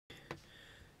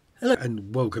Hello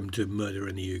and welcome to Murder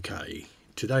in the UK.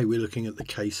 Today we're looking at the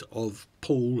case of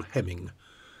Paul Hemming.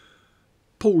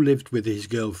 Paul lived with his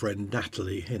girlfriend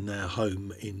Natalie in their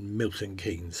home in Milton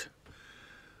Keynes.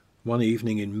 One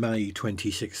evening in May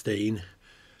 2016,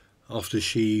 after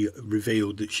she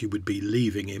revealed that she would be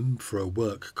leaving him for a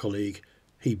work colleague,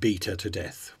 he beat her to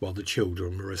death while the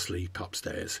children were asleep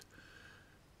upstairs.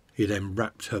 He then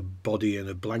wrapped her body in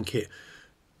a blanket,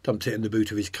 dumped it in the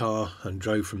boot of his car and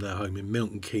drove from their home in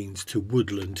Milton Keynes to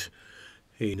Woodland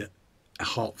in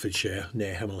Hertfordshire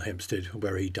near Hemel Hempstead,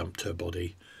 where he dumped her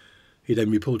body. He then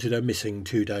reported her missing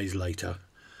 2 days later.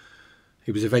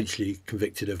 He was eventually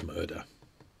convicted of murder.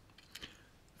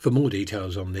 For more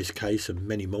details on this case and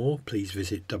many more, please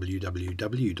visit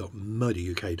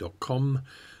www.murderuk.com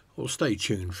or stay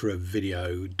tuned for a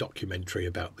video documentary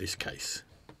about this case.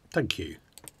 Thank you.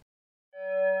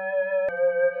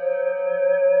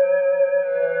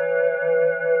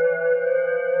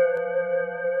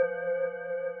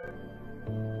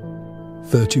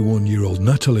 "31-year-old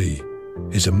Natalie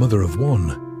is a mother of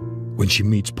one when she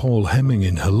meets Paul Hemming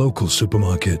in her local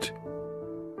supermarket.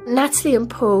 Natalie and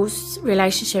Paul's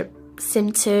relationship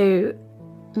seemed to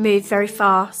move very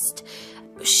fast.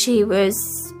 She was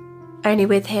only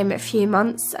with him a few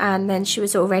months and then she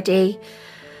was already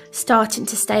starting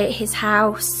to stay at his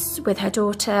house with her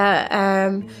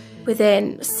daughter.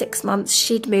 Within 6 months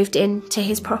she'd moved into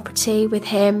his property with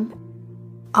him.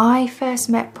 I first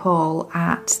met Paul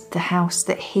at the house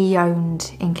that he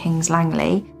owned in Kings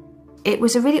Langley. It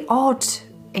was a really odd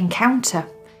encounter.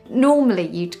 Normally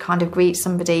you'd kind of greet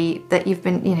somebody that you've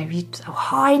been, you'd say, "Oh,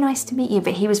 hi, nice to meet you."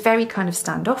 But he was very kind of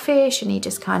standoffish and he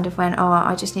just kind of went, "Oh,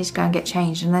 I just need to go and get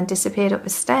changed," and then disappeared up the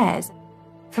stairs.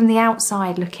 From the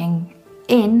outside looking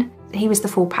in, he was the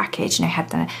full package. He had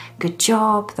the good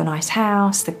job, the nice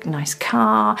house, the nice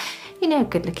car,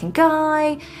 good looking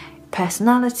guy,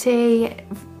 personality,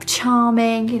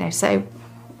 charming, so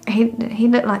he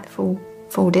looked like the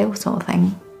full deal sort of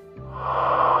thing.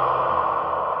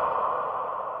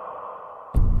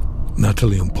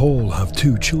 Natalie and Paul have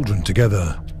 2 children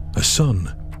together, a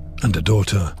son and a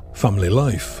daughter. Family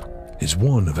life is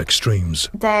one of extremes.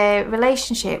 Their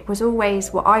relationship was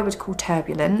always what I would call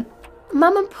turbulent.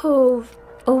 Mum and Paul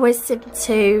always seemed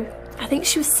to, I think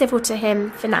she was civil to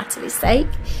him for Natalie's sake,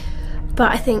 but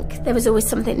I think there was always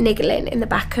something niggling in the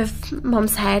back of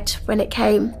Mum's head when it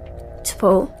came to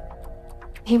Paul.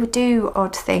 He would do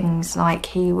odd things, like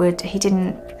he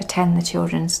didn't attend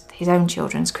his own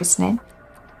children's christening.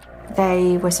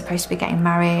 They were supposed to be getting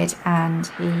married and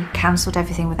he cancelled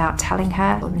everything without telling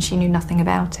her, and she knew nothing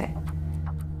about it.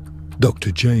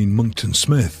 Dr. Jane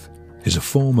Monkton-Smith is a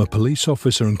former police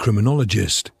officer and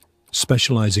criminologist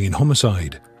specialising in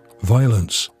homicide,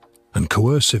 violence and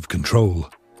coercive control.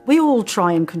 We all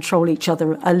try and control each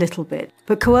other a little bit,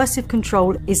 but coercive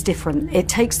control is different. It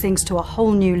takes things to a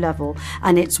whole new level,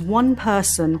 and it's one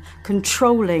person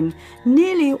controlling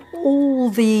nearly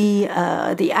all the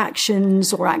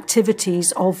actions or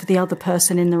activities of the other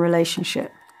person in the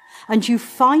relationship. And you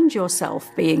find yourself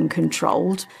being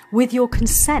controlled with your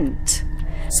consent.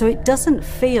 So it doesn't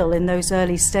feel in those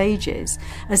early stages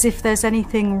as if there's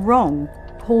anything wrong.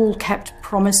 Paul kept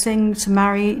promising to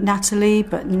marry Natalie,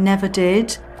 but never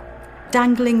did.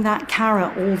 Dangling that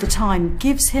carrot all the time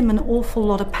gives him an awful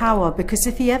lot of power, because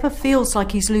if he ever feels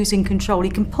like he's losing control, he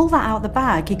can pull that out of the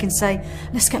bag. He can say,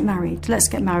 let's get married, let's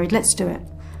do it.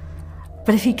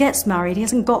 But if he gets married, he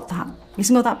hasn't got that. He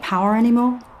hasn't got that power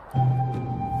anymore.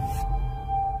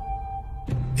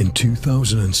 In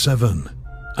 2007,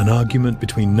 an argument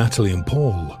between Natalie and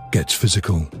Paul gets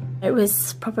physical. It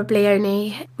was probably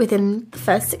only within the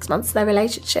first 6 months of their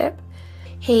relationship.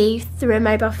 He threw a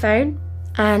mobile phone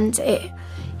and it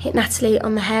hit Natalie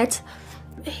on the head.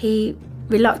 He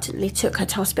reluctantly took her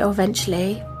to hospital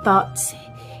eventually, but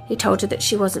he told her that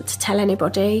she wasn't to tell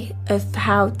anybody of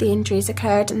how the injuries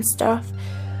occurred and stuff.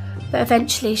 But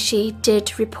eventually she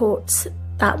did report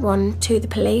that one to the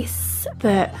police,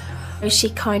 but she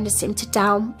kind of seemed to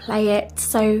downplay it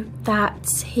so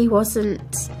that he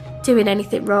wasn't doing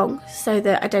anything wrong, so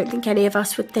that I don't think any of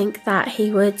us would think that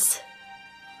he was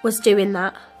doing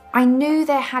that. I knew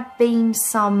there had been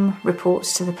some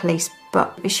reports to the police,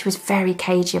 but she was very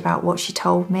cagey about what she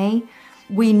told me.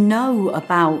 We know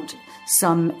about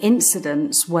some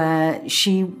incidents where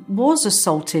she was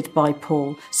assaulted by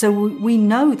Paul, so we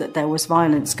know that there was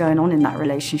violence going on in that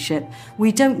relationship.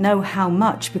 We don't know how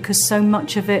much, because so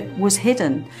much of it was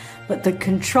hidden, but the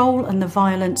control and the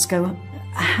violence go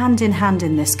hand in hand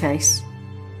in this case.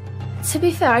 To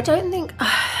be fair, I don't think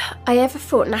I ever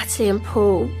thought Natalie and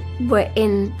Paul were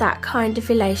in that kind of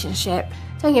relationship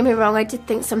Don't get me wrong, I did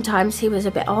think sometimes he was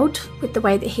a bit odd with the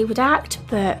way that he would act,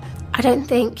 but I don't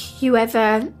think you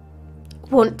ever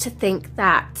want to think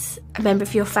that a member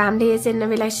of your family is in a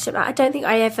relationship. I don't think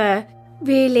I ever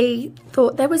really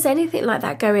thought there was anything like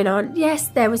that going on. Yes,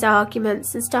 there was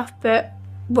arguments and stuff, but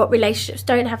what relationships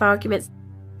don't have arguments?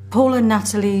 Paul and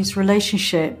Natalie's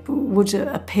relationship would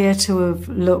appear to have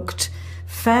looked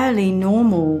fairly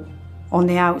normal on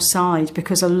the outside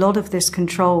because a lot of this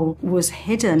control was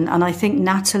hidden, and I think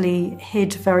Natalie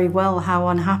hid very well how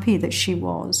unhappy that she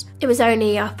was. It was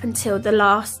only up until the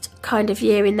last kind of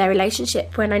year in their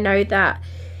relationship when I know that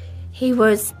he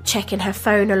was checking her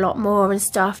phone a lot more and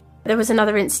stuff. There was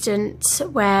another incident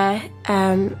where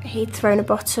he'd thrown a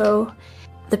bottle.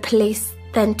 The police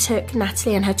then took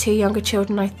Natalie and her 2 younger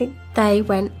children. I think they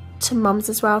went to mum's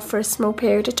as well for a small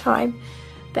period of time.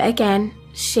 But again,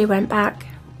 she went back.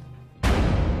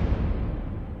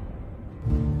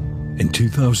 In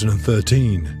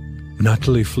 2013,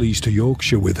 Natalie flees to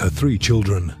Yorkshire with her 3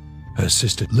 children. Her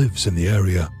sister lives in the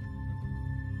area.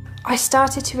 I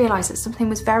started to realise that something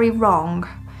was very wrong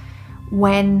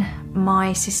when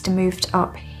my sister moved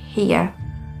up here.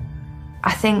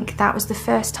 I think that was the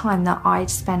first time that I'd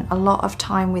spent a lot of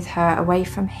time with her away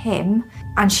from him,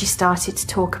 and she started to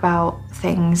talk about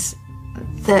things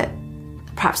that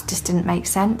perhaps just didn't make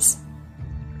sense.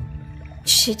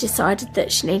 She decided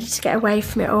that she needed to get away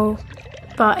from it all,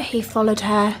 but he followed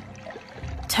her,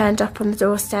 turned up on the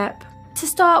doorstep. To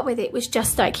start with, it was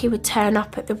just like he would turn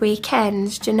up at the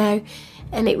weekends, you know,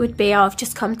 and it would be, oh, I've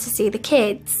just come to see the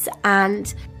kids,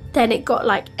 and then it got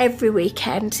like every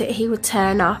weekend he would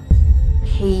turn up.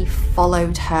 He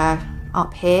followed her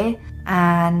up here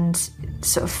and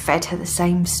sort of fed her the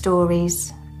same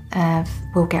stories of,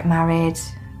 we'll get married,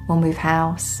 we'll move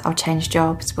house, I'll change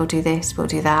jobs, we'll do this, we'll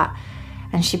do that.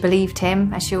 And she believed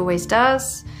him, as she always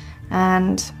does,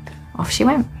 and off she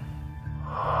went.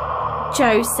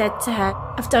 Joe said to her,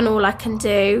 I've done all I can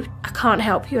do, I can't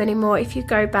help you anymore if you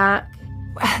go back.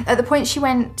 At the point she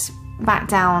went back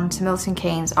down to Milton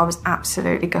Keynes, I was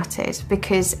absolutely gutted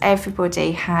because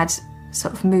everybody had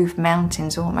sort of moved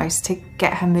mountains almost to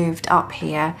get her moved up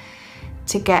here,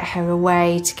 to get her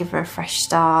away, to give her a fresh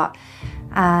start.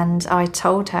 And I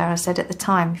told her, I said at the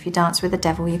time, if you dance with the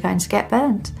devil, you're going to get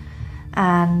burnt.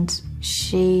 And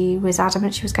she was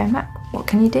adamant she was going back. What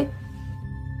can you do?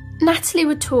 Natalie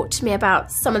would talk to me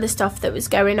about some of the stuff that was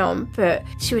going on, but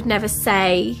she would never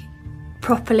say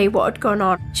properly what had gone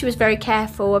on. She was very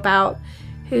careful about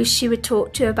who she would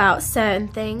talk to about certain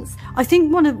things. I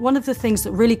think one of the things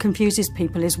that really confuses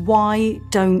people is, why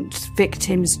don't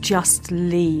victims just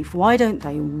leave? Why don't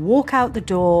they walk out the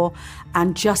door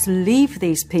and just leave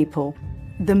these people?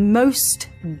 The most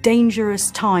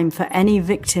dangerous time for any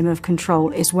victim of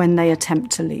control is when they attempt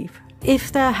to leave.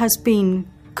 If there has been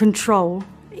control,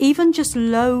 even just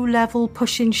low-level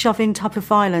pushing, shoving type of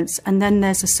violence, and then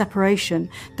there's a separation,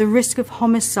 the risk of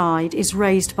homicide is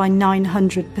raised by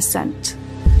 900%.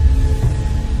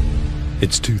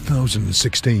 It's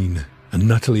 2016, and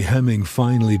Natalie Hemming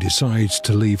finally decides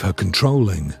to leave her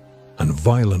controlling and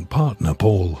violent partner,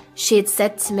 Paul. She had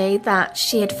said to me that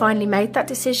she had finally made that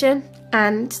decision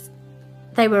and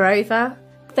they were over.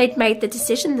 They'd made the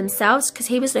decision themselves because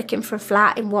he was looking for a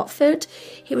flat in Watford.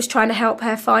 He was trying to help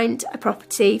her find a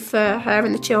property for her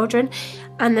and the children.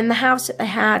 And then the house that they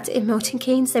had in Milton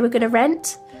Keynes, they were going to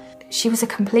rent. She was a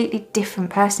completely different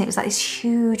person. It was like this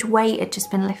huge weight had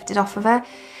just been lifted off of her.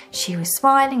 She was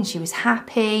smiling, she was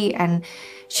happy, and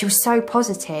she was so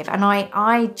positive. And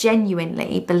I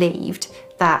genuinely believed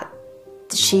that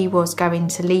she was going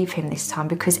to leave him this time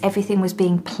because everything was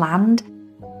being planned.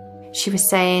 She was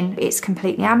saying, it's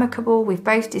completely amicable, we've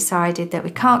both decided that we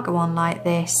can't go on like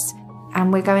this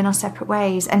and we're going our separate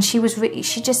ways. And she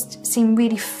just seemed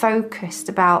really focused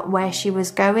about where she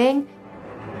was going.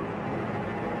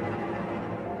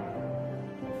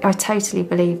 I totally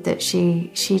believed that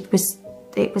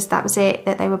that was it,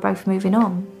 that they were both moving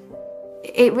on.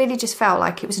 It really just felt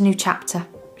like it was a new chapter.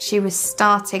 She was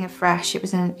starting afresh. It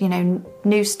was a,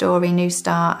 new story, new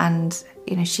start, and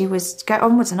she was go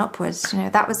onwards and upwards.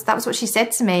 That was what she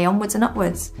said to me, onwards and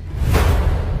upwards.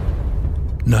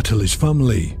 Natalie's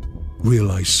family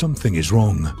realise something is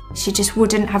wrong. She just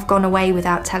wouldn't have gone away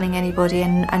without telling anybody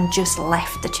and just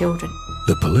left the children.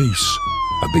 The police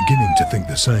are beginning to think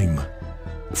the same.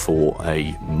 For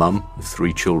a mum with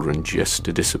 3 children just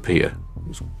to disappear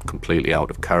was completely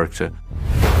out of character.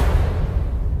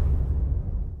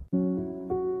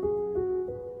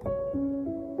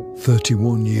 A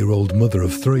 31-year-old mother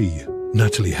of 3,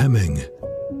 Natalie Hemming,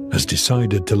 has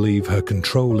decided to leave her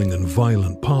controlling and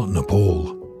violent partner,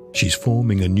 Paul. She's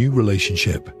forming a new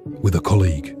relationship with a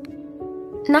colleague.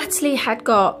 Natalie had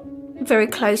got very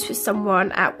close with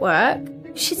someone at work.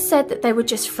 She'd said that they were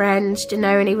just friends, you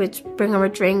know, and he would bring her a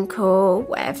drink or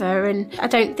whatever, and I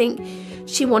don't think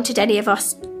she wanted any of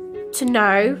us to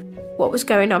know what was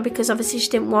going on, because obviously she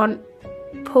didn't want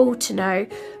Paul to know.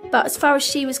 But as far as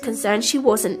she was concerned, she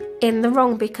wasn't in the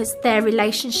wrong because their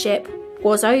relationship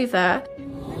was over.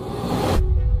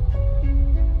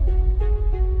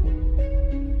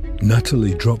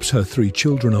 Natalie drops her 3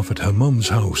 children off at her mum's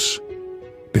house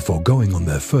before going on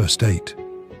their first date.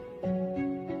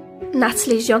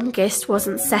 Natalie's youngest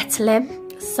wasn't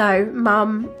settling, so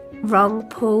Mum rang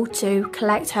Paul to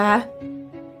collect her.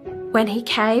 When he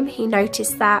came, he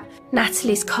noticed that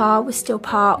Natalie's car was still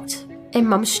parked in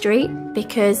Mum's street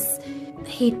because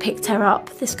he'd picked her up,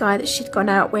 this guy that she'd gone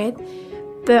out with.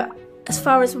 But as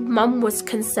far as Mum was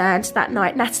concerned that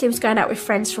night, Natalie was going out with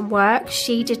friends from work.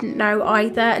 She didn't know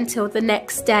either until the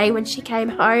next day when she came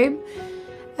home.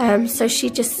 So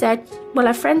she just said, well,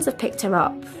 her friends have picked her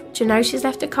up. Do you know, she's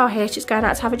left her car here, she's going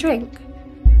out to have a drink.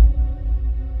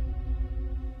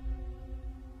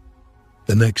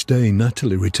 The next day,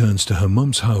 Natalie returns to her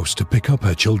mum's house to pick up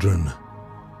her children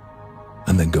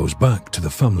and then goes back to the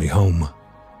family home.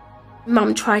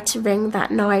 Mum tried to ring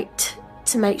that night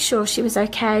to make sure she was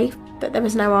okay, but there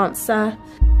was no answer.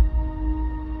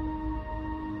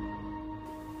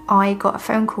 I got a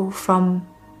phone call from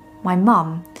my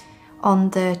mum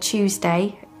on the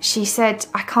Tuesday. She said,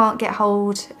 I can't get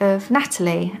hold of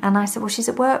Natalie. And I said, well, she's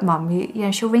at work, Mum. You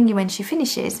know, she'll ring you when she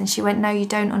finishes. And she went, no, you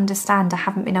don't understand. I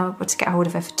haven't been able to get hold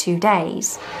of her for 2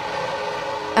 days.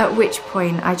 At which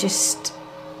point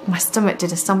my stomach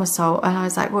did a somersault. And I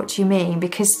was like, what do you mean?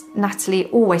 Because Natalie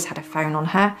always had a phone on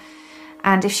her.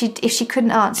 And if she couldn't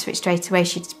answer it straight away,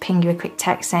 she'd ping you a quick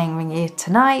text saying, ring you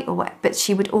tonight or what. But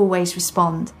she would always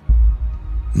respond.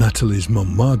 Natalie's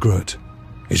mum, Margaret,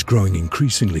 is growing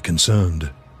increasingly concerned.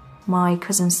 My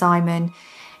cousin Simon,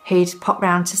 who'd pop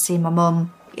round to see my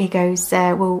mum, he goes,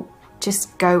 we'll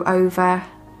just go over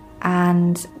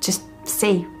and just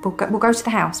see. We'll go to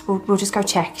the house. We'll just go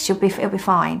check. It'll be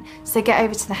fine. So they get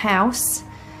over to the house,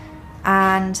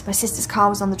 and my sister's car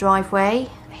was on the driveway.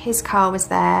 His car was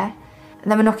there,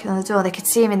 and they were knocking on the door. They could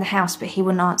see him in the house, but he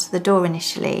wouldn't answer the door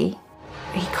initially.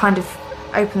 He kind of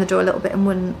opened the door a little bit and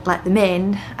wouldn't let them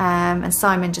in, and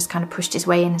Simon just kind of pushed his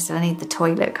way in and said, I need the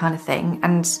toilet kind of thing,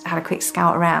 and had a quick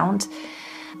scout around.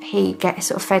 He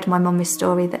sort of fed my mum this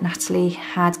story that Natalie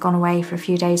had gone away for a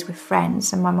few days with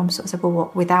friends, and my mum sort of said, well,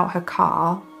 what, without her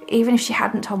car? Even if she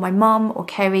hadn't told my mum or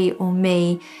Kerry or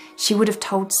me, she would have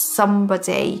told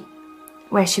somebody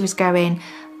where she was going,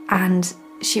 and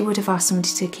she would have asked somebody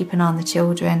to keep an eye on the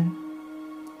children.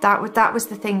 That was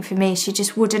the thing for me. She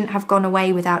just wouldn't have gone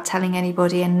away without telling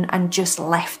anybody and just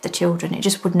left the children. It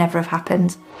just would never have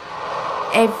happened.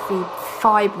 Every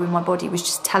fibre in my body was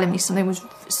just telling me something was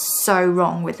so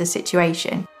wrong with the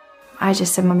situation. I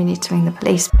just said, Mum, you need to ring the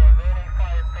police.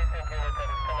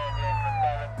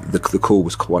 The call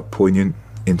was quite poignant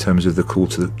in terms of the call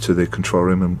to the control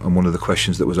room, and one of the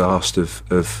questions that was asked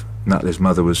of Natalie's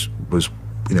mother was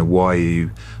you know, why are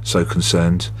you so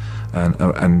concerned,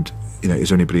 and you know, is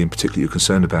there anybody in particular you're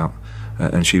concerned about?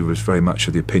 And she was very much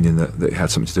of the opinion that it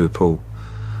had something to do with Paul.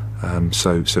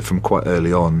 So from quite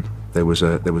early on, there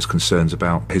was concerns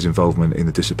about his involvement in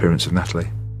the disappearance of Natalie.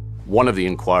 One of the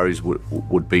inquiries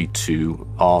would be to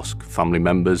ask family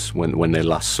members when they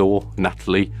last saw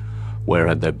Natalie, where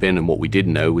had they been, and what we did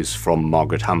know is from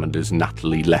Margaret Hammond is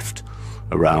Natalie left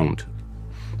around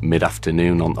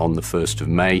mid-afternoon on the 1st of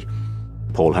May.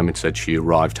 Paul Hemel said she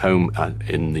arrived home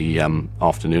in the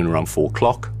afternoon around 4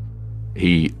 o'clock.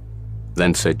 He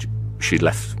then said she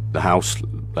left the house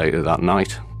later that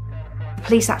night. The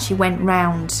police actually went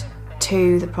round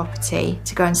to the property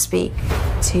to go and speak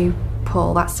to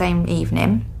Paul that same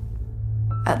evening.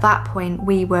 At that point,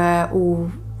 we were all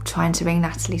trying to ring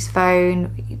Natalie's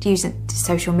phone, using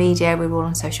social media. We were all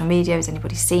on social media. Has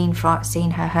anybody seen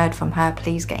her, heard from her?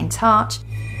 Please get in touch.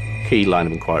 Key line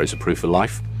of inquiry is a proof of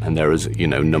life. And there is, you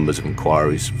know, numbers of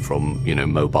inquiries from, you know,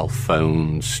 mobile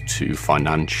phones to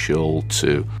financial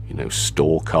to, you know,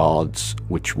 store cards,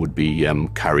 which would be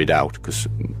carried out because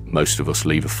most of us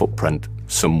leave a footprint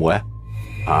somewhere.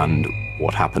 And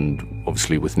what happened,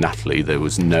 obviously, with Natalie, there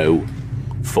was no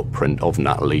footprint of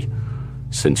Natalie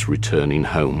since returning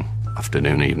home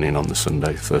afternoon, evening on the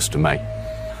Sunday, 1st of May.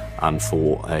 And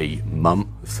for a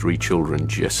mum, 3 children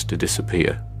just to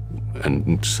disappear,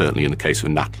 and certainly in the case of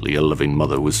Natalie, a loving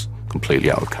mother, was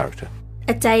completely out of character.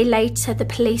 A day later, the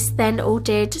police then all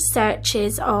did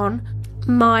searches on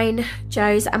mine,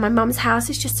 Joe's and my mum's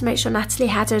houses just to make sure Natalie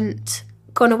hadn't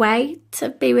gone away to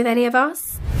be with any of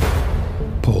us.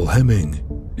 Paul Hemming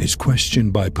is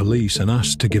questioned by police and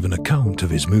asked to give an account of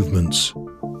his movements.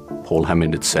 Paul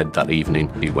Hemming had said that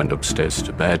evening he went upstairs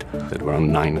to bed at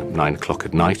around 9 o'clock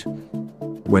at night.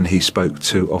 When he spoke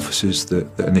to officers that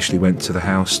initially went to the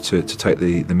house to take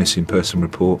the missing person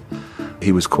report,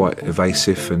 he was quite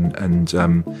evasive and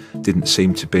didn't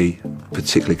seem to be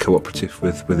particularly cooperative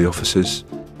with the officers.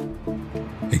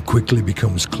 It quickly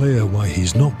becomes clear why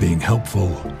he's not being helpful.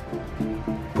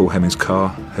 Paul Hemming's car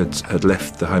had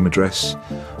left the home address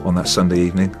on that Sunday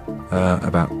evening,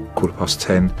 about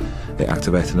 10:15. It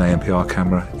activated an ANPR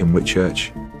camera in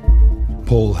Whitchurch.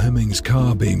 Paul Hemming's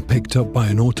car being picked up by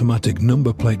an automatic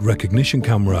number plate recognition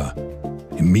camera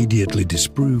immediately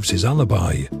disproves his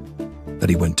alibi that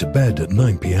he went to bed at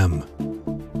 9 p.m.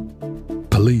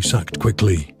 Police act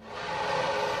quickly.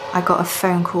 I got a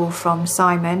phone call from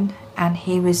Simon and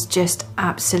he was just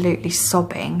absolutely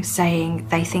sobbing, saying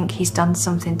they think he's done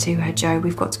something to her, Joe,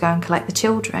 we've got to go and collect the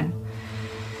children.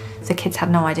 The kids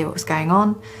had no idea what was going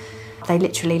on. They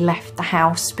literally left the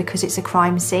house because it's a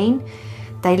crime scene.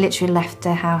 They literally left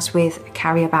the house with a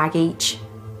carrier bag each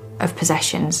of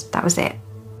possessions. That was it.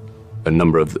 A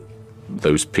number of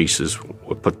those pieces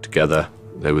were put together.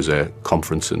 There was a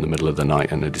conference in the middle of the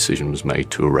night and a decision was made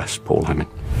to arrest Paul Hemming.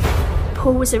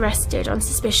 Paul was arrested on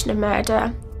suspicion of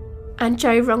murder, and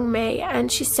Jo rang me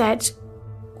and she said,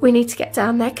 we need to get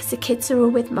down there because the kids are all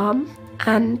with Mum.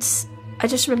 And I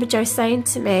just remember Jo saying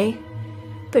to me,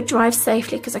 but drive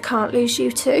safely because I can't lose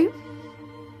you too.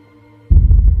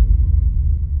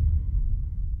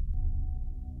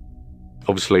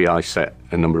 Obviously, I set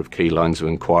a number of key lines of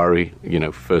inquiry. You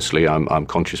know, firstly, I'm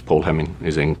conscious Paul Hemming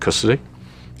is in custody,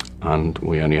 and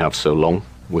we only have so long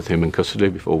with him in custody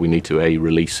before we need to A,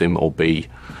 release him, or B,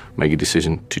 make a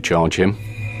decision to charge him.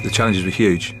 The challenges were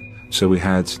huge, so we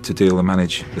had to deal and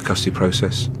manage the custody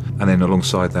process, and then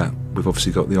alongside that, we've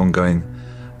obviously got the ongoing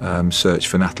search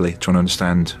for Natalie, trying to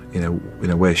understand, you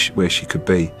know where she could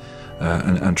be,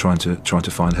 and trying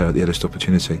to find her at the earliest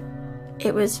opportunity.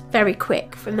 It was very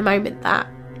quick from the moment that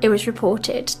it was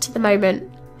reported to the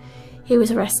moment he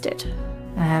was arrested.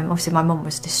 Obviously my mum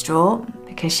was distraught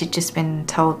because she'd just been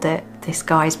told that this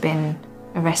guy's been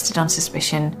arrested on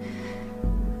suspicion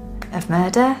of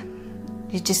murder.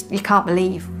 You can't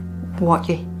believe what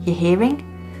you're hearing.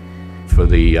 For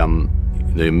the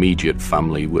immediate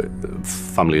family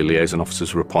liaison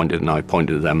officers were appointed, and I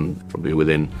appointed them probably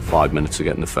within 5 minutes of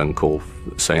getting the phone call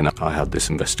saying I had this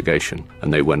investigation,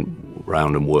 and they went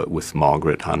round and worked with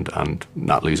Margaret and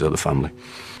Natalie's other family.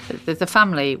 The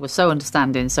family was so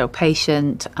understanding, so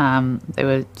patient. They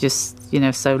were just,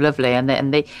 so lovely,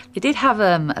 and they did have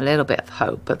a little bit of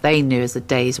hope, but they knew as the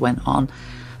days went on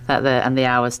and the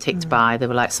hours ticked by, they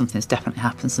were like, something's definitely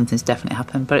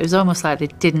happened. But it was almost like they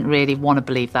didn't really want to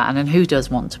believe that, and then who does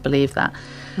want to believe that?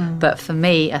 But for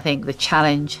me, I think the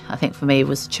challenge, for me,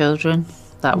 was the children.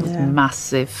 That was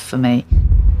massive for me.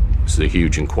 This is a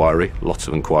huge inquiry, lots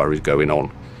of inquiries going on.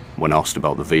 When asked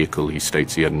about the vehicle, he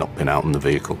states he had not been out in the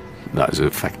vehicle. That is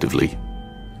effectively,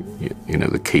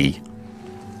 the key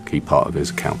part of his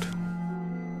account.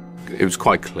 It was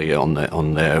quite clear on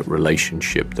their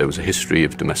relationship. There was a history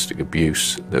of domestic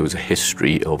abuse. There was a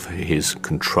history of his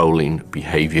controlling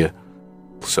behaviour.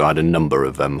 So I had a number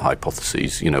of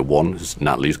hypotheses. One is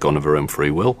Natalie's gone of her own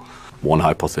free will. One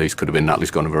hypothesis could have been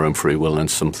Natalie's gone of her own free will and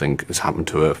something has happened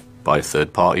to her by a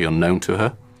third party unknown to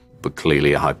her. But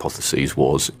clearly a hypothesis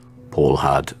was Paul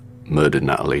had murdered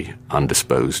Natalie and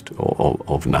disposed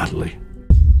of Natalie.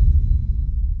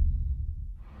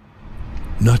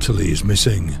 Natalie is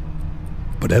missing,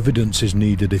 but evidence is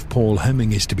needed if Paul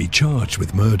Hemming is to be charged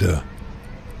with murder.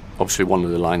 Obviously one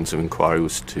of the lines of inquiry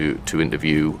was to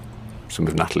interview some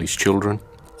of Natalie's children.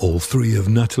 All 3 of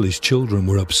Natalie's children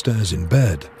were upstairs in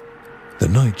bed the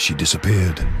night she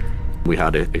disappeared. We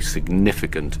had a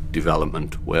significant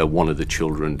development where one of the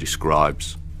children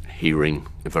describes hearing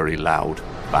a very loud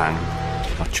bang.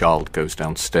 That child goes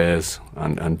downstairs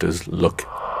and does look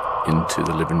into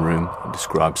the living room and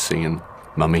describes seeing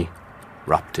Mummy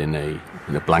wrapped in a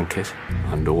blanket,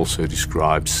 and also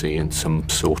describes seeing some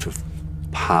sort of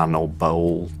pan or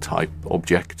bowl type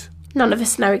object. None of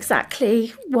us know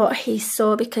exactly what he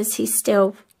saw because he's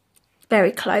still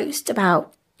very closed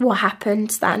about what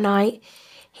happened that night.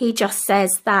 He just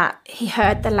says that he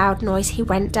heard the loud noise, he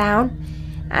went down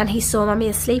and he saw Mummy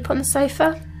asleep on the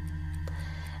sofa.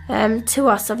 To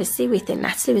us, obviously, we think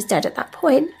Natalie was dead at that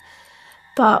point,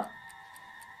 but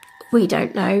we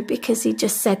don't know because he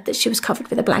just said that she was covered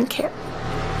with a blanket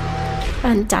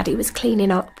and Daddy was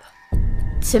cleaning up.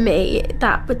 To me,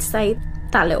 that would say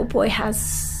that little boy has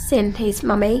seen his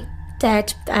mummy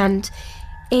dead, and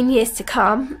in years to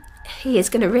come, he is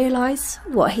going to realise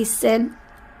what he's seen.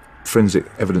 Forensic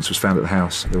evidence was found at the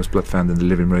house. There was blood found in the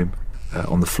living room,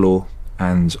 on the floor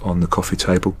and on the coffee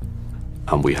table.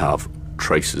 And we have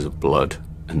traces of blood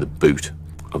in the boot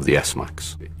of the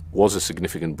S-Max. It was a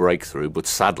significant breakthrough, but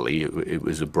sadly it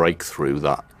was a breakthrough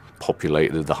that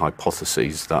populated the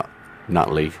hypotheses that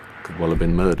Natalie could well have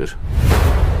been murdered.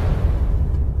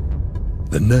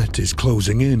 The net is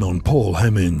closing in on Paul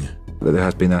Heming. There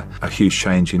has been a huge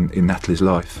change in Natalie's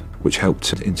life, which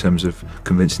helped in terms of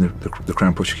convincing the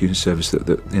Crown Prosecution Service that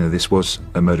this was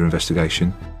a murder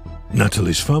investigation.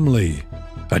 Natalie's family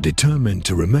are determined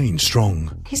to remain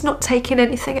strong. He's not taking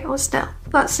anything else now.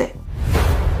 That's it.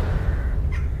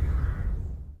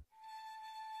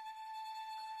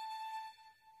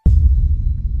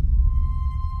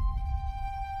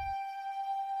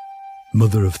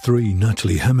 Mother of 3,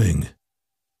 Natalie Heming,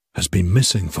 has been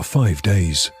missing for 5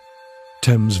 days.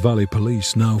 Thames Valley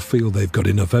Police now feel they've got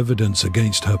enough evidence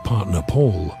against her partner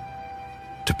Paul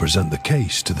to present the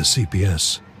case to the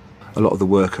CPS. A lot of the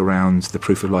work around the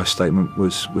proof of life statement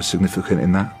was significant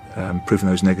in that, proving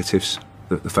those negatives,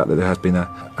 the fact that there has been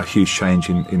a huge change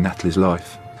in Natalie's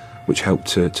life, which helped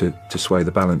to sway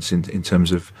the balance in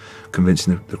terms of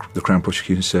convincing the Crown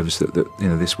Prosecution Service that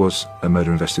this was a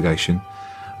murder investigation.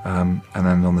 And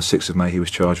then on the 6th of May he was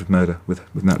charged with murder,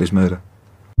 with Natalie's murder.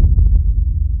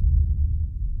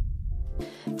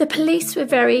 The police were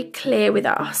very clear with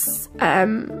us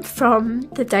from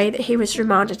the day that he was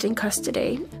remanded in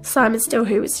custody. Simon Still,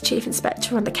 who was the Chief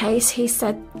Inspector on the case, he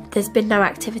said there's been no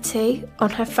activity on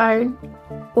her phone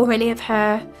or any of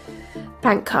her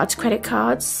bank cards, credit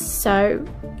cards, so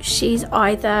she's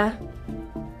either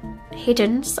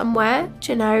hidden somewhere,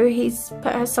 he's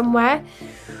put her somewhere,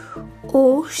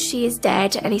 or she is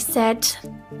dead. And he said,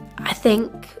 I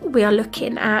think we are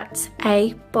looking at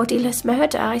a bodiless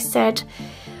murder.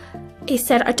 He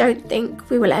said, I don't think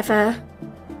we will ever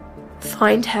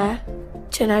find her,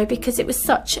 because it was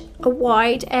such a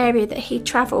wide area that he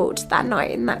travelled that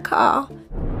night in that car.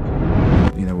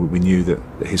 We knew that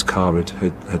his car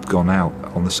had gone out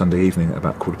on the Sunday evening at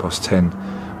about 10:15,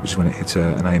 which is when it hit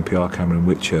an ANPR camera in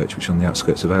Whitchurch, which is on the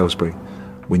outskirts of Aylesbury.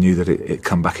 We knew that it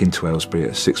come back into Aylesbury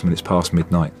at 6 minutes past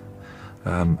midnight.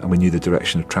 And we knew the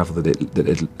direction of travel that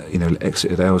it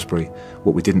exited Aylesbury.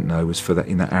 What we didn't know was for that,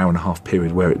 in that hour and a half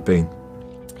period, where it'd been.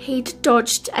 He'd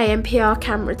dodged ANPR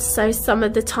cameras, so some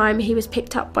of the time he was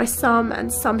picked up by some,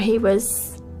 and some he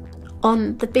was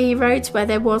on the B roads where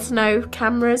there was no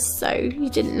cameras, so you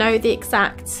didn't know the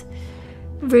exact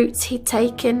routes he'd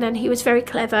taken. And he was very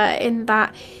clever in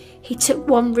that he took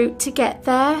one route to get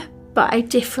there, but a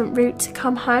different route to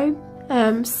come home,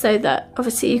 so that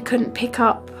obviously you couldn't pick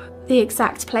up the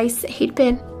exact place that he'd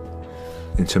been.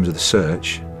 In terms of the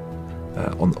search,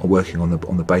 working on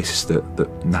the basis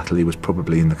that Natalie was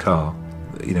probably in the car,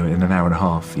 in an hour and a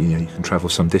half, you can travel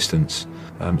some distance.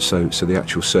 So the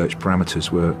actual search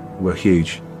parameters were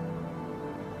huge.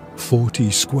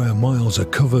 40 square miles are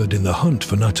covered in the hunt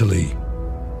for Natalie.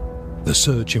 The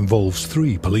search involves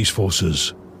 3 police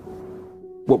forces.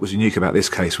 What was unique about this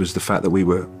case was the fact that we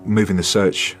were moving the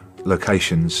search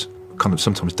locations kind of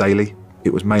sometimes daily.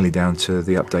 It was mainly down to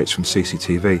the updates from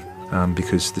CCTV,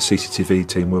 because the CCTV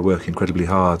team were working incredibly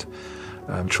hard,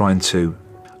 trying to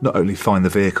not only find the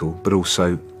vehicle, but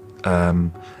also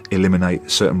eliminate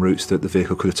certain routes that the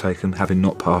vehicle could have taken, having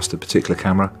not passed a particular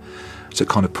camera. So it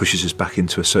kind of pushes us back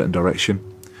into a certain direction,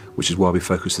 which is why we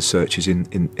focus the searches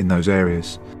in those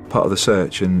areas. Part of the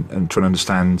search and trying to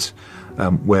understand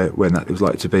where Natalie was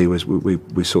likely to be was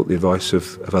we sought the advice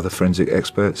of other forensic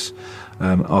experts,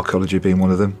 archaeology being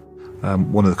one of them.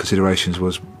 One of the considerations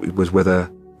was whether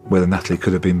Natalie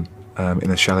could have been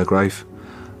in a shallow grave,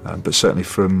 but certainly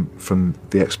from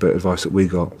the expert advice that we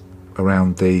got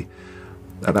around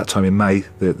at that time in May,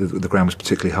 the ground was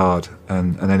particularly hard,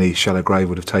 and any shallow grave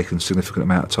would have taken a significant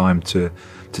amount of time to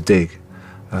dig.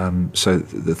 So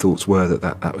the thoughts were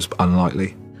that was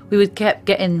unlikely. We kept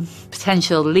getting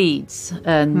potential leads,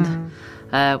 and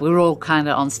we were all kind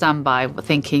of on standby,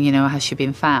 thinking, has she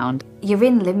been found? You're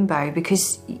in limbo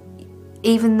because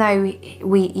even though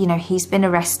he's been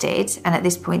arrested, and at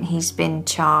this point he's been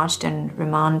charged and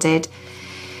remanded,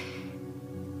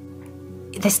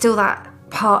 there's still that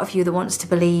part of you that wants to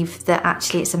believe that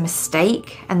actually it's a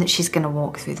mistake and that she's going to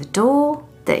walk through the door,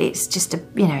 that it's just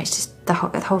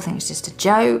the whole thing is just a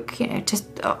joke, you're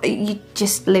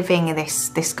just living in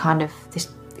this kind of this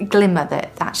glimmer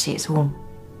that actually it's all,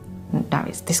 no,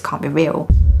 this can't be real.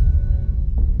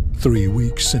 3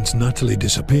 weeks since Natalie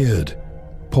disappeared,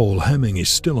 Paul Heming is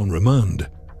still on remand,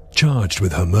 charged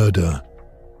with her murder.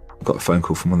 I got a phone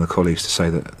call from one of the colleagues to say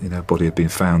that a body had been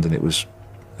found, and it was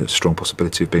a strong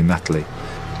possibility of being Natalie.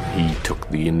 He took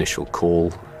the initial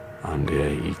call and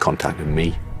he contacted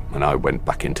me, and I went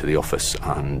back into the office,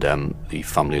 and the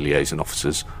family liaison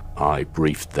officers, I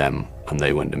briefed them, and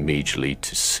they went immediately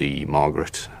to see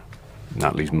Margaret,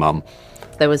 Natalie's mum.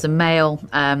 There was a male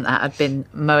that had been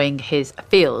mowing his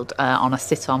field on a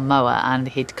sit-on mower, and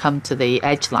he'd come to the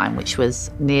edge line, which was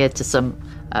near to some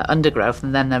undergrowth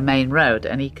and then the main road,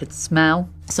 and he could smell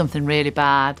something really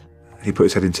bad. He put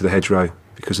his head into the hedgerow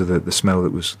because of the smell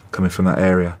that was coming from that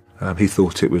area. He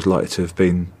thought it was likely to have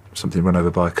been something run over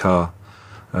by a car,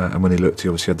 and when he looked, he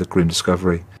obviously had the grim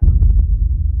discovery.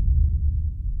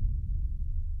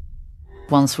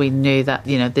 Once we knew that,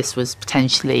 this was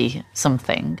potentially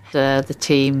something, the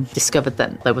team discovered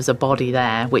that there was a body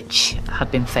there which had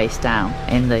been face down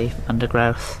in the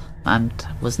undergrowth and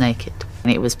was naked.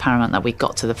 And it was paramount that we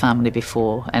got to the family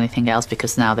before anything else,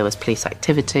 because now there was police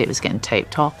activity, it was getting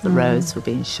taped off, the roads were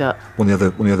being shut. One of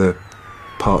the other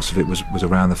parts of it was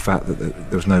around the fact that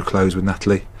there was no clothes with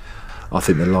Natalie. I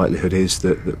think the likelihood is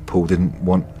that Paul didn't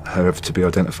want her ever to be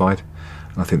identified.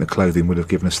 And I think the clothing would have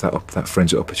given us that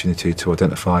forensic opportunity to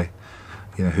identify,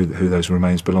 who those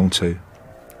remains belonged to.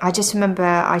 I just remember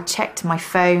I checked my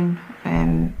phone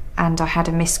and I had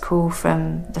a missed call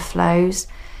from the Flows,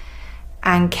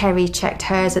 and Kerry checked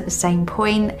hers at the same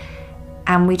point,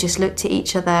 and we just looked at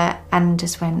each other and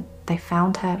just went, they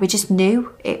found her. We just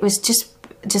knew. It was just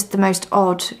the most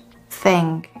odd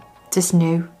thing, just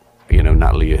knew.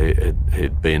 Natalie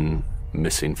had been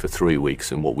missing for 3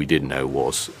 weeks, and what we did know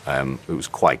was it was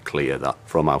quite clear that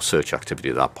from our search activity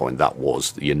at that point, that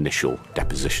was the initial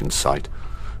deposition site.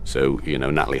 So,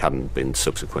 Natalie hadn't been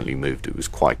subsequently moved. It was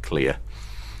quite clear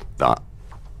that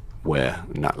where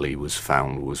Natalie was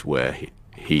found was where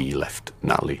he left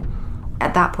Natalie.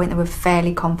 At that point, they were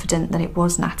fairly confident that it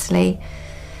was Natalie,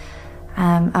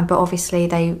 but obviously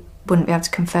they wouldn't be able to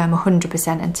confirm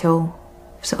 100% until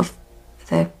sort of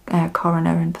the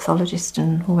coroner and pathologist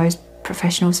and all those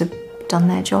professionals have done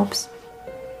their jobs.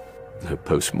 Her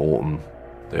post-mortem,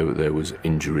 there was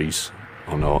injuries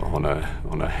on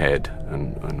her head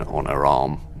and on her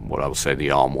arm. What I will say,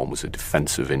 the arm one was a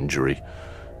defensive injury,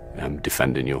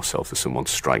 defending yourself as someone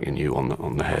striking you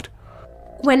on the head.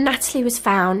 When Natalie was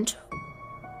found,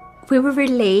 we were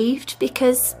relieved,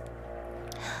 because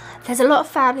there's a lot of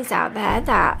families out there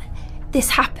that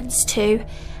this happens to,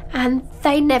 and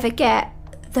they never get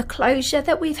the closure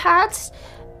that we've had.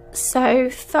 So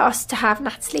for us to have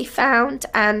Natalie found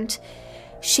and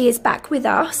she is back with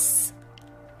us,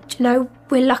 we're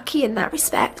lucky in that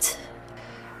respect.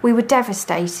 We were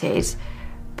devastated,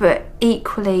 but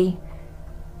equally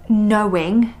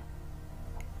knowing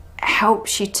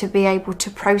helps you to be able to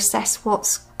process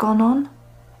what's gone on.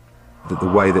 The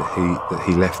way that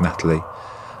he left Natalie,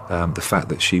 the fact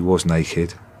that she was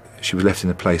naked, she was left in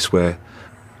a place where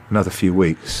another few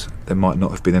weeks there might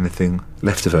not have been anything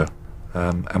left of her,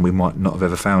 and we might not have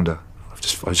ever found her. I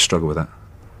just struggle with that.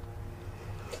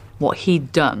 What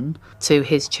he'd done to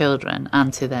his children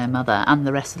and to their mother and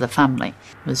the rest of the family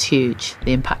was huge.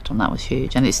 The impact on that was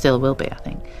huge, and it still will be, I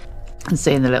think. And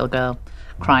seeing the little girl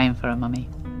crying for her mummy,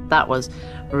 that was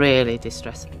really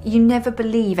distressing. You never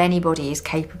believe anybody is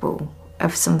capable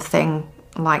of something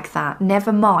like that.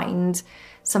 Never mind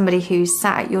somebody who's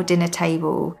sat at your dinner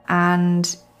table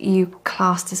and you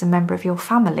classed as a member of your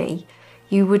family.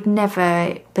 You would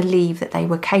never believe that they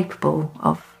were capable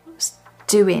of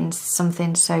doing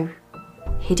something so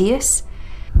hideous.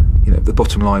 The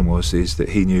bottom line is that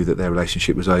he knew that their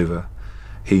relationship was over.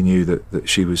 He knew that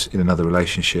she was in another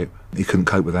relationship. He couldn't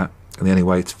cope with that, and the only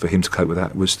way for him to cope with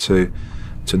that was to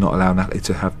not allow Natalie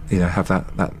to have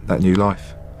that new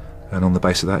life. And on the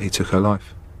basis of that, he took her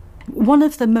life. One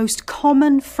of the most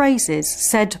common phrases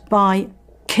said by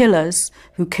killers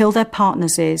who kill their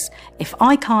partners is, "If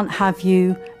I can't have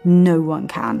you, no one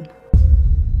can."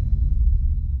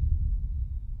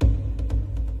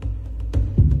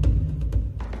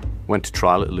 Went to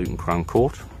trial at Luton Crown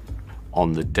Court.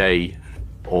 On the day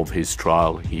of his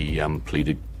trial, he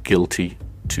pleaded guilty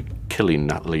to killing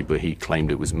Natalie, but he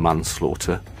claimed it was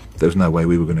manslaughter. There was no way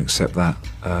we were going to accept that.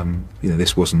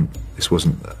 This wasn't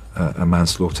a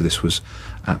manslaughter. This was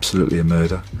absolutely a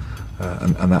murder,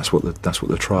 and that's what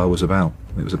the trial was about.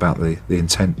 It was about the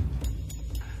intent.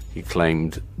 He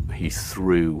claimed he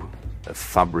threw a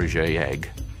Fabergé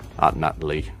egg at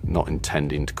Natalie, not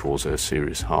intending to cause her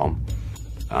serious harm,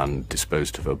 and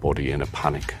disposed of her body in a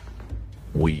panic.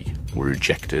 We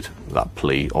rejected that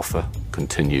plea offer,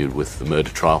 continued with the murder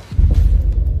trial.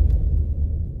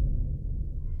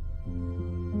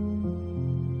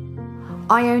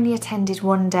 I only attended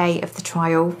one day of the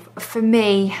trial. For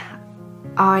me,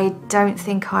 I don't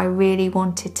think I really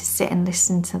wanted to sit and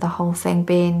listen to the whole thing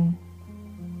being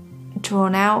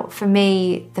drawn out. For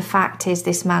me, the fact is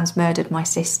this man's murdered my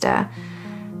sister,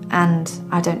 and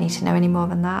I don't need to know any more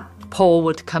than that. Paul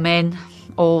would come in,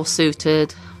 all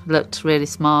suited, looked really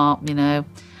smart,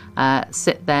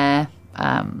 sit there,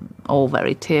 all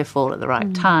very tearful at the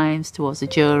right times towards the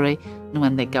jury. And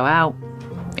when they go out,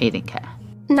 he didn't care.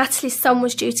 Natalie's son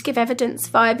was due to give evidence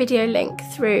via video link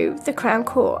through the Crown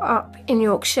Court up in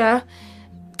Yorkshire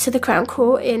to the Crown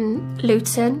Court in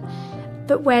Luton.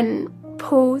 But when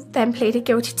Paul then pleaded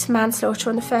guilty to manslaughter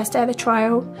on the first day of the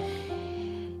trial,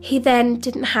 he then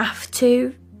didn't have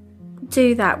to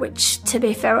do that, which, to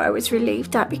be fair, I was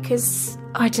relieved at, because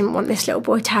I didn't want this little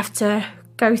boy to have to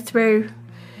go through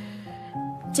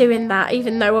doing that,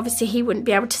 even though obviously he wouldn't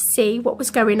be able to see what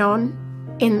was going on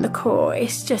in the court.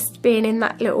 It's just being in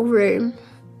that little room,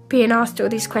 being asked all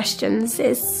these questions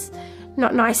is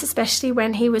not nice, especially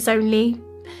when he was only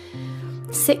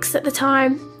 6 at the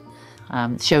time.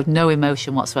 Showed no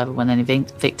emotion whatsoever when any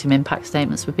victim impact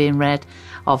statements were being read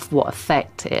of what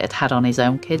effect it had had on his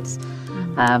own kids,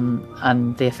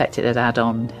 and the effect it had had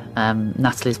on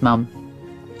Natalie's mum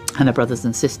and her brothers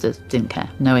and sisters. Didn't care,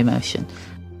 no emotion.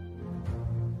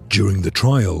 During the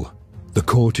trial, the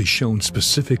court is shown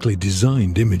specifically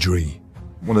designed imagery.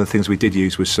 One of the things we did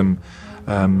use was some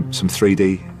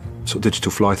 3D sort of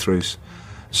digital fly-throughs,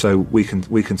 so we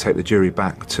can take the jury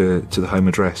back to the home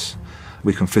address.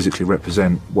 We can physically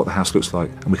represent what the house looks like,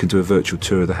 and we can do a virtual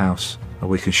tour of the house, and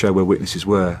we can show where witnesses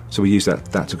were. So we used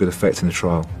that to good effect in the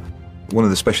trial. One of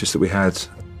the specialists that we had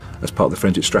as part of the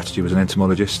forensic strategy was an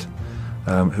entomologist,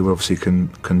 who obviously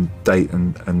can date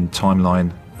and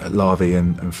timeline larvae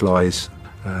and flies.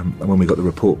 And when we got the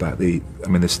report back, the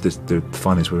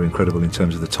findings were incredible in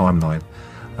terms of the timeline,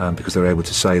 because they were able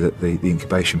to say that the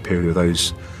incubation period of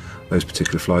those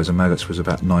particular flies and maggots was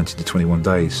about 19 to 21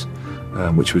 days,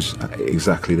 which was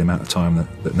exactly the amount of time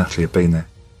that Natalie had been there.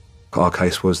 Our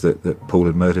case was that Paul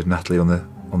had murdered Natalie on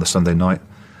the Sunday night,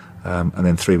 and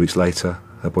then 3 weeks later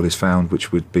her body's found,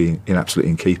 which would be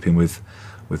absolutely in keeping with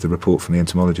the report from the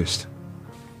entomologist.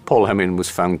 Paul Hemming was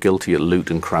found guilty at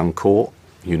Luton Crown Court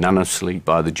unanimously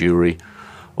by the jury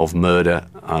of murder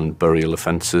and burial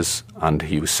offences, and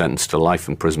he was sentenced to life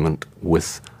imprisonment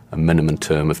with a minimum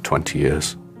term of 20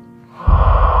 years.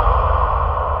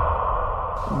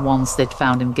 Once they'd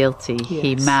found him guilty,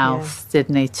 he mouthed,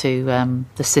 didn't he, to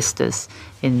the sisters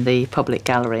in the public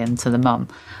gallery and to the mum,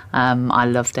 I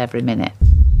loved every minute.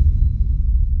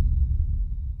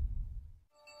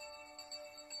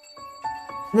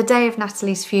 The day of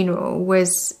Natalie's funeral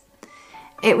was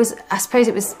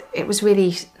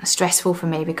really stressful for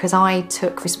me, because I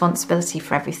took responsibility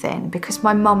for everything, because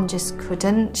my mum just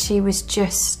couldn't. She was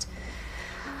just,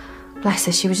 bless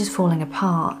her, she was just falling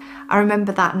apart. I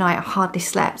remember that night I hardly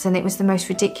slept, and it was the most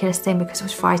ridiculous thing, because I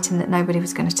was frightened that nobody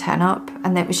was going to turn up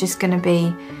and that it was just going to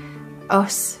be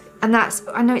us. And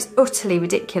I know it's utterly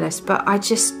ridiculous, but I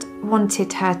just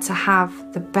wanted her to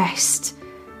have the best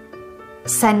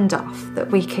send-off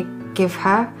that we could give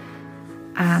her.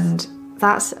 And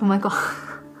that's, oh my God.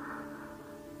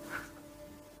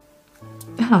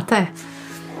 Oh, there.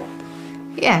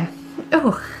 Yeah.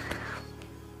 Oh.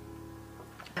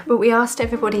 But we asked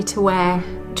everybody to wear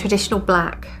traditional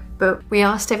black, but we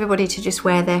asked everybody to just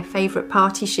wear their favourite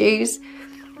party shoes,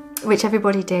 which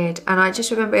everybody did. And I just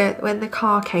remember when the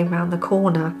car came round the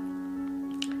corner,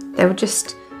 there were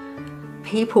just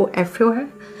people everywhere.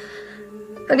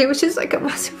 And it was just like a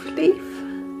massive relief,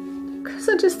 because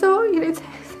I just thought,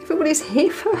 everybody's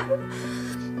here for her.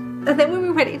 And then when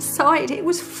we went inside, it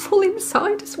was full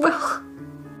inside as well.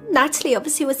 Natalie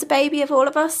obviously was the baby of all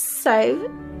of us,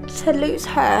 so to lose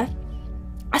her,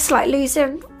 it's like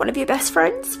losing one of your best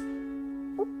friends.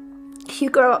 You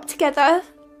grow up together,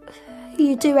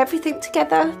 you do everything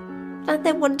together, and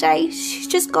then one day she's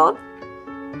just gone.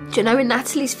 Do you know, in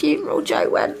Natalie's funeral, Joe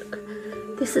went,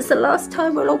 "This is the last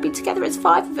time we'll all be together as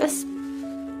 5 of us."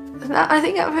 And I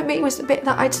think that for me was the bit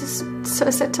that I just sort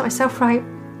of said to myself, right,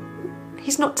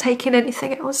 he's not taking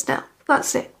anything else now.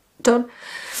 That's it, done.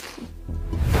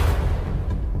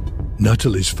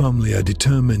 Natalie's family are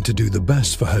determined to do the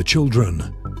best for her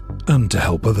children and to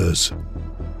help others.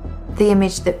 The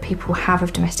image that people have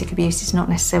of domestic abuse is not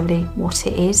necessarily what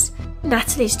it is.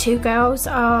 Natalie's 2 girls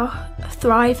are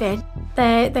thriving.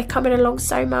 They're coming along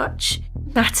so much.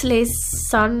 Natalie's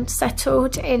son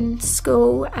settled in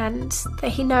school, and that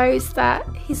he knows that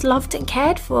he's loved and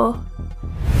cared for.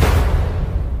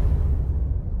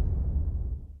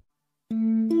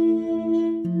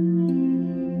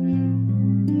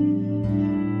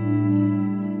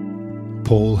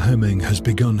 Paul Hemming has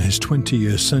begun his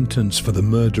 20-year sentence for the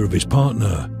murder of his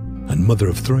partner and mother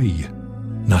of 3,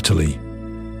 Natalie.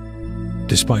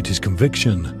 despite his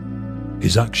conviction,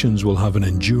 his actions will have an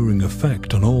enduring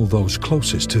effect on all those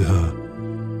closest to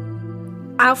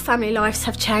her. Our family lives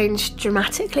have changed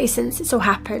dramatically since it's all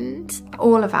happened.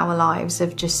 All of our lives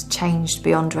have just changed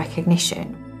beyond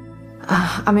recognition.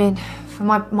 I mean, for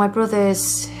my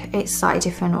brothers, it's slightly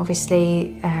different,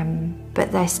 obviously,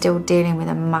 but they're still dealing with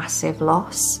a massive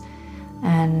loss,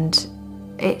 and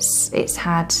it's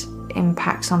had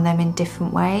impacts on them in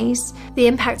different ways. The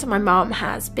impact on my mum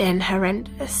has been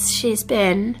horrendous. She's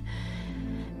been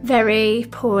very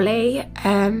poorly.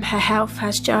 Her health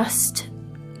has just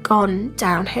gone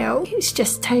downhill. It's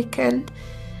just taken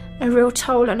a real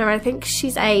toll on her. I think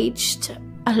she's aged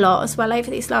a lot as well over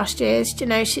these last years. You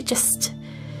know, she just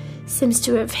seems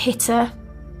to have hit her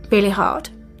really hard.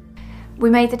 We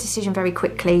made the decision very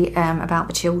quickly about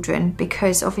the children,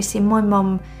 because obviously my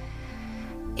mum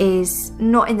is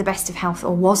not in the best of health,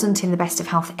 or wasn't in the best of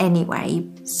health anyway.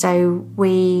 So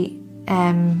we,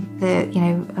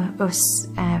 us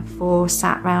four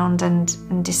sat round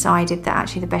and decided that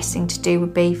actually the best thing to do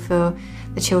would be for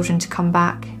the children to come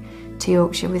back to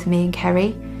Yorkshire with me and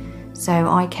Kerry. So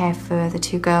I care for the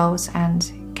two girls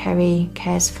and Kerry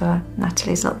cares for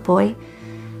Natalie's little boy.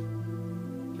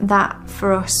 That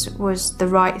for us was the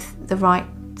right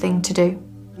thing to do.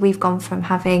 We've gone from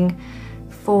having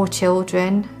 4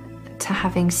 children to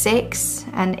having 6,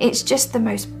 and it's just the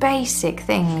most basic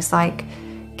things, like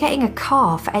getting a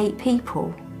car for 8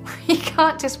 people. You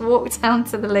can't just walk down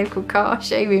to the local car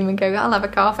showroom and go, I'll have a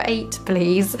car for 8,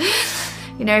 please.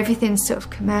 You know, everything's sort of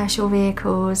commercial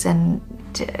vehicles, and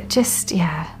just,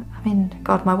 yeah, I mean,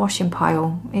 God, my washing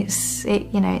pile, it's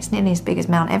nearly as big as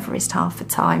Mount Everest half the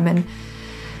time, and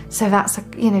so that's,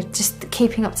 you know, just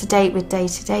keeping up to date with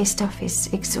day-to-day stuff is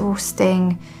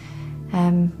exhausting.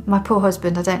 My poor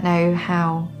husband, I don't know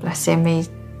how, bless him,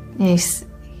 he's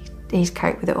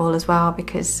coped with it all as well,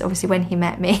 because obviously when he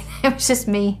met me, it was just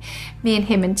me and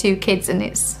him and 2 kids, and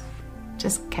it's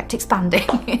just kept expanding.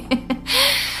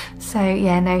 So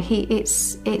yeah, no,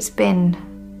 it's been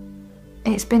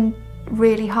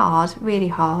really hard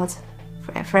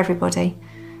for everybody.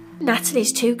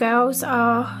 Natalie's 2 girls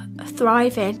are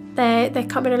thriving. They're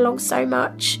coming along so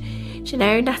much. You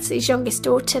know, Natalie's youngest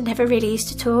daughter never really used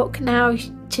to talk. Now,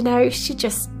 you know, she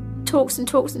just talks and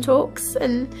talks and talks,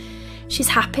 and she's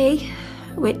happy,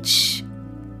 which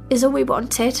is all we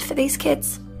wanted for these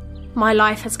kids. My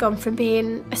life has gone from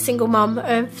being a single mum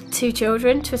of 2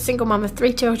 children to a single mum of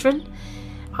 3 children.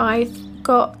 I've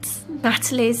got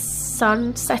Natalie's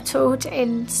son settled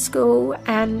in school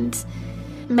and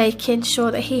making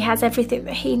sure that he has everything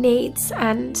that he needs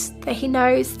and that he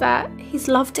knows that he's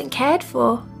loved and cared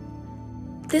for.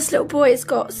 This little boy's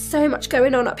got so much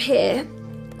going on up here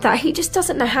that he just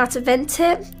doesn't know how to vent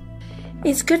it.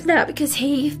 It's good now because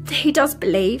he does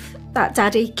believe that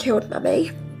Daddy killed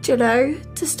Mummy. Do you know,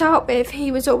 to start with,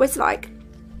 he was always like,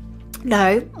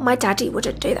 no, my daddy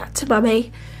wouldn't do that to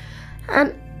Mummy.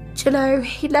 And, do you know,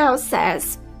 he now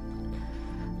says,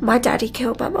 my daddy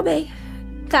killed my Mummy.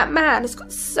 That man has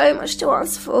got so much to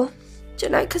answer for. Do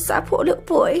you know, because that poor little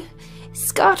boy is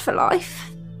scarred for life.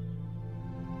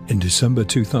 In December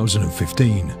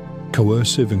 2015,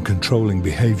 coercive and controlling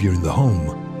behaviour in the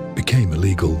home became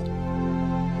illegal.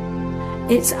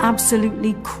 It's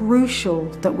absolutely crucial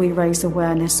that we raise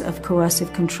awareness of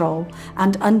coercive control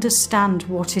and understand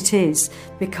what it is,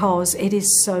 because it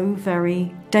is so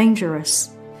very dangerous.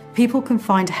 People can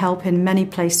find help in many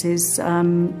places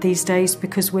these days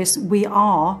because we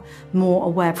are more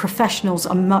aware. Professionals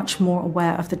are much more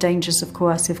aware of the dangers of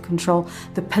coercive control.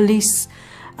 The police,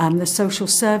 the social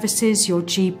services, your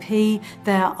GP,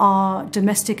 there are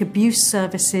domestic abuse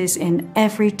services in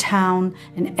every town,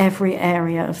 in every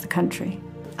area of the country.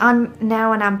 I'm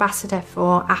now an ambassador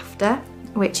for AFTER,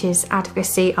 which is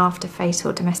Advocacy After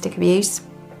Fatal Domestic Abuse.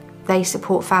 They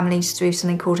support families through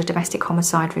something called a domestic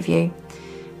homicide review,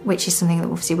 which is something that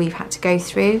obviously we've had to go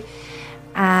through.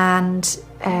 And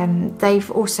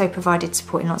they've also provided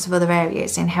support in lots of other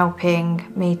areas in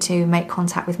helping me to make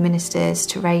contact with ministers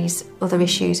to raise other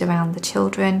issues around the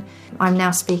children. I'm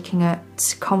now speaking at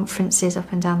conferences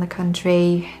up and down the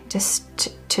country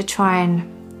just to try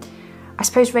and, I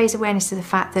suppose, raise awareness of the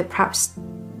fact that perhaps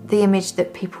the image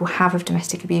that people have of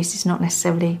domestic abuse is not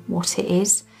necessarily what it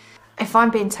is. If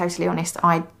I'm being totally honest,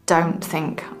 I don't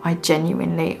think I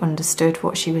genuinely understood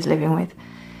what she was living with.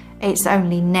 It's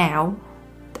only now,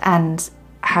 and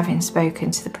having spoken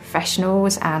to the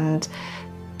professionals and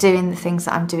doing the things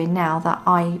that I'm doing now, that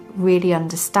I really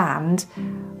understand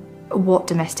what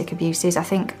domestic abuse is. I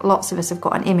think lots of us have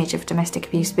got an image of domestic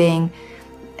abuse being,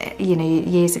 you know,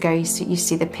 years ago you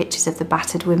see the pictures of the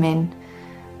battered women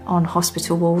on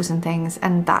hospital walls and things,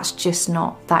 and that is just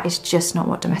not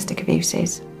what domestic abuse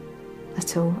is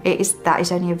at all. That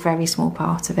is only a very small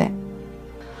part of it.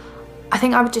 I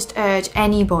think I would just urge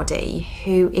anybody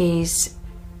who is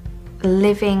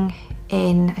living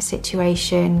in a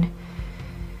situation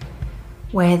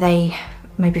where they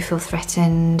maybe feel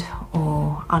threatened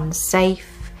or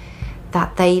unsafe,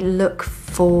 that they look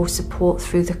for support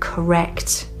through the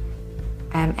correct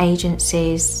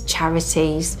agencies,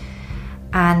 charities,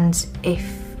 and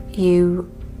if you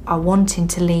are wanting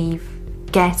to leave,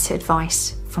 get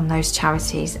advice from those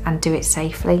charities and do it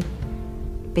safely,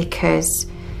 because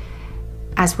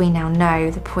as we now know,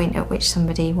 the point at which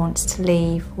somebody wants to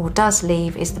leave or does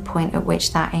leave is the point at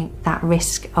which that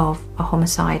risk of a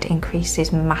homicide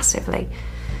increases massively.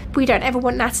 We don't ever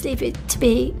want Natalie to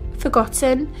be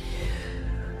forgotten.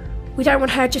 We don't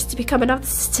want her just to become another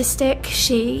statistic.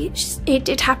 It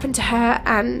did happen to her,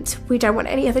 and we don't want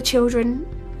any other children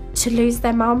to lose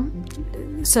their mum.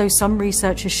 So some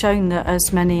research has shown that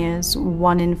as many as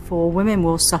 1 in 4 women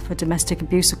will suffer domestic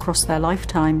abuse across their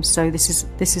lifetime. So this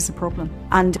is a problem.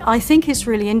 And I think it's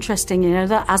really interesting,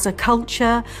 that as a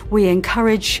culture we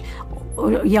encourage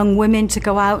young women to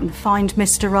go out and find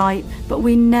Mr. Right, but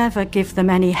we never give them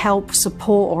any help,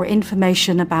 support or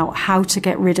information about how to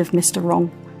get rid of Mr. Wrong.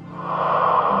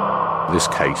 This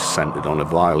case centred on a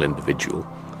vile individual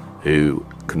who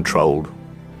controlled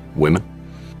women.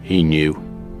 He knew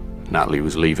Natalie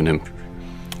was leaving him,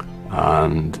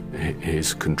 and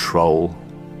his control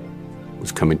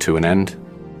was coming to an end.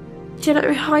 Do you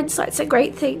know, hindsight's a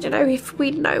great thing. Do you know, if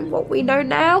we'd known what we know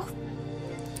now,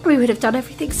 we would have done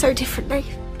everything so differently.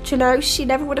 Do you know, she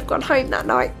never would have gone home that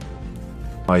night.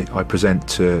 I present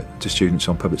to students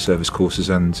on public service courses,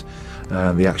 and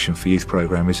the Action for Youth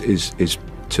programme is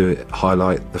to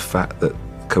highlight the fact that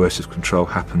coercive control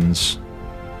happens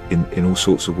in all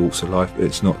sorts of walks of life.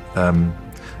 It's not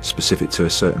specific to a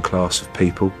certain class of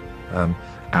people.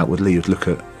 Outwardly, you'd look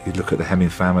at the Heming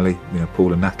family,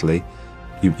 Paul and Natalie.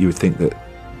 You would think that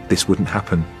this wouldn't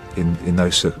happen in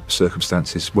those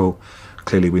circumstances. Well,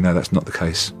 clearly we know that's not the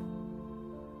case.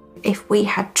 If we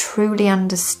had truly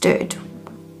understood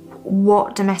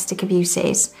what domestic abuse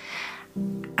is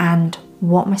and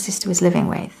what my sister was living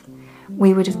with,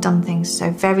 we would have done things so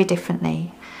very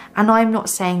differently. And I'm not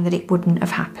saying that it wouldn't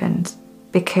have happened,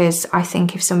 because I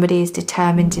think if somebody is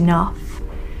determined enough,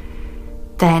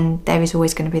 then there is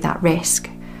always going to be that risk.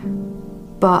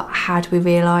 But had we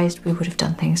realised, we would have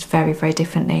done things very, very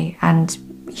differently, and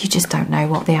you just don't know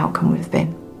what the outcome would have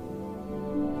been.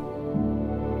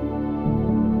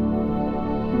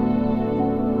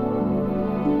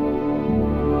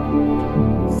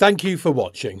 Thank you for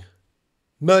watching.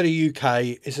 Murder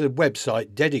UK is a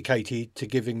website dedicated to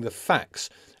giving the facts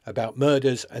about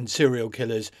murders and serial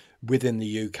killers within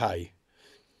the UK.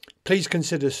 Please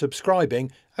consider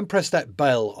subscribing and press that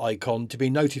bell icon to be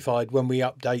notified when we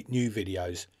update new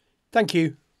videos. Thank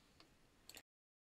you.